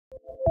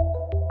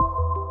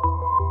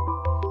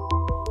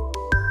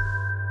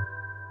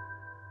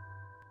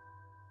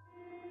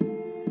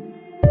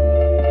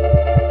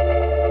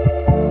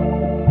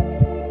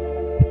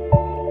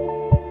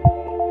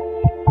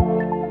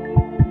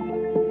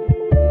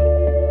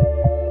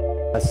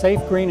Safe,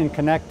 green, and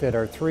connected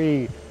are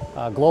three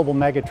global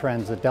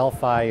megatrends that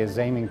Delphi is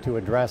aiming to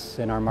address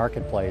in our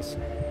marketplace.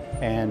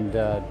 And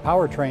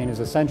Powertrain is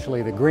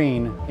essentially the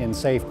green in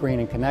safe, green,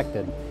 and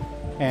connected.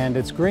 And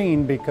it's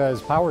green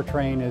because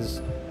Powertrain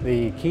is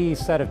the key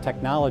set of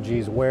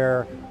technologies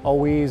where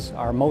OEs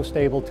are most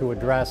able to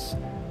address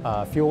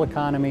fuel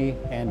economy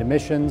and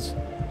emissions,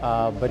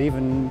 but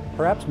even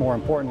perhaps more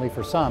importantly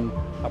for some,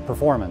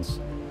 performance.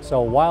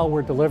 So while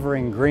we're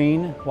delivering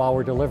green, while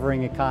we're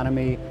delivering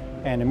economy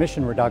and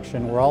emission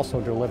reduction, we're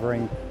also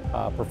delivering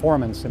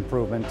performance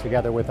improvement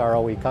together with our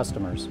OE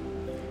customers.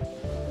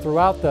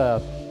 Throughout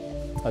the,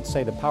 let's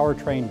say, the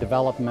powertrain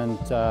development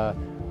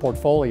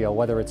portfolio,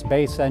 whether it's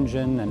base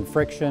engine and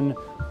friction,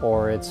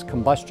 or it's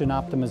combustion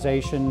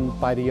optimization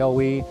by the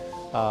OE,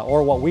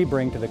 or what we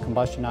bring to the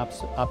combustion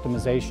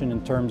optimization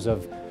in terms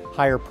of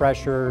higher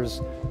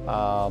pressures,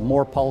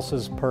 more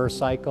pulses per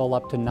cycle,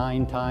 up to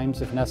 9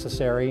 times if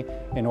necessary,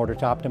 in order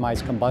to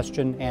optimize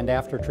combustion and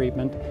after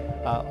treatment.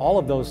 All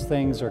of those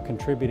things are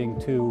contributing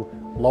to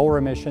lower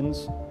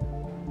emissions,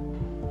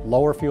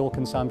 lower fuel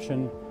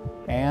consumption,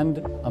 and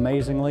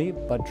amazingly,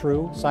 but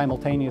true,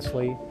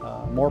 simultaneously,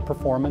 more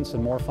performance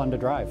and more fun to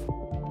drive.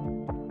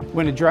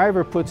 When a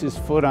driver puts his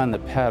foot on the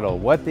pedal,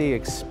 what they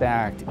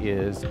expect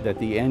is that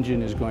the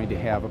engine is going to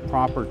have a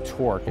proper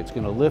torque. It's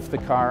going to lift the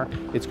car,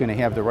 it's going to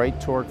have the right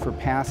torque for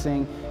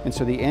passing, and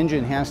so the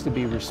engine has to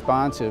be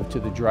responsive to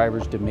the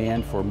driver's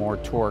demand for more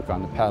torque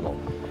on the pedal.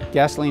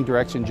 Gasoline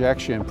direct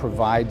injection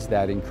provides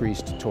that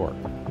increased torque.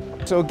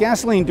 So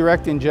gasoline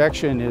direct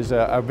injection is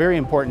a very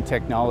important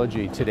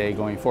technology today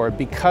going forward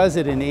because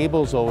it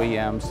enables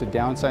OEMs to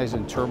downsize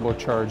and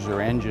turbocharge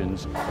their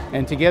engines,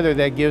 and together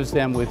that gives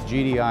them with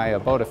GDI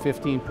about a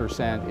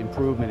 15%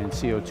 improvement in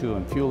CO2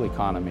 and fuel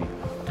economy.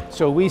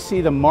 So we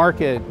see the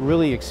market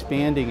really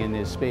expanding in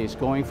this space,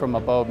 going from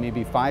about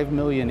maybe 5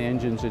 million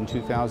engines in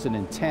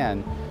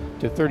 2010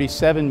 to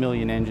 37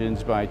 million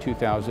engines by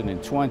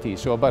 2020,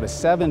 so about a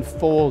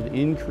 7-fold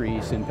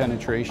increase in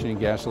penetration in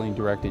gasoline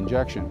direct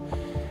injection.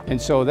 And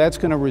so that's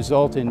going to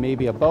result in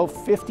maybe about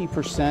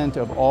 50%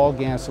 of all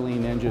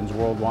gasoline engines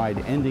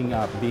worldwide ending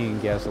up being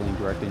gasoline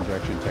direct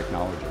injection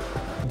technology.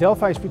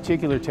 Delphi's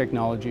particular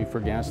technology for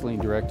gasoline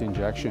direct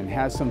injection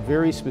has some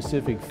very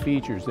specific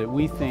features that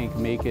we think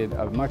make it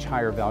a much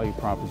higher value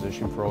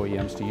proposition for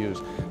OEMs to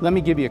use. Let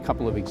me give you a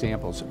couple of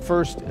examples.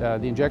 First,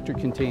 the injector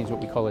contains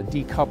what we call a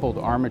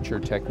decoupled armature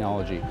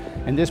technology,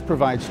 and this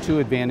provides 2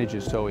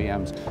 advantages to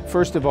OEMs.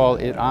 First of all,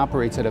 it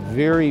operates at a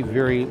very,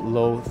 very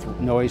low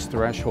noise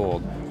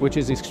threshold, which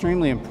is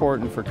extremely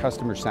important for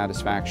customer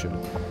satisfaction.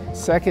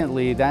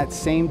 Secondly, that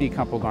same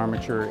decoupled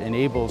armature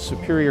enables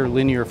superior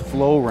linear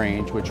flow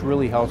range, which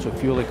really helps with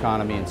fuel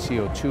economy and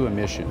CO2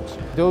 emissions.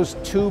 Those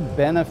 2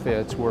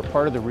 benefits were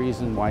part of the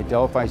reason why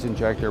Delphi's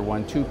injector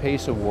won 2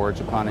 PACE awards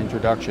upon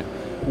introduction,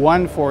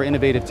 one for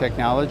innovative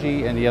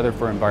technology and the other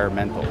for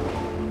environmental.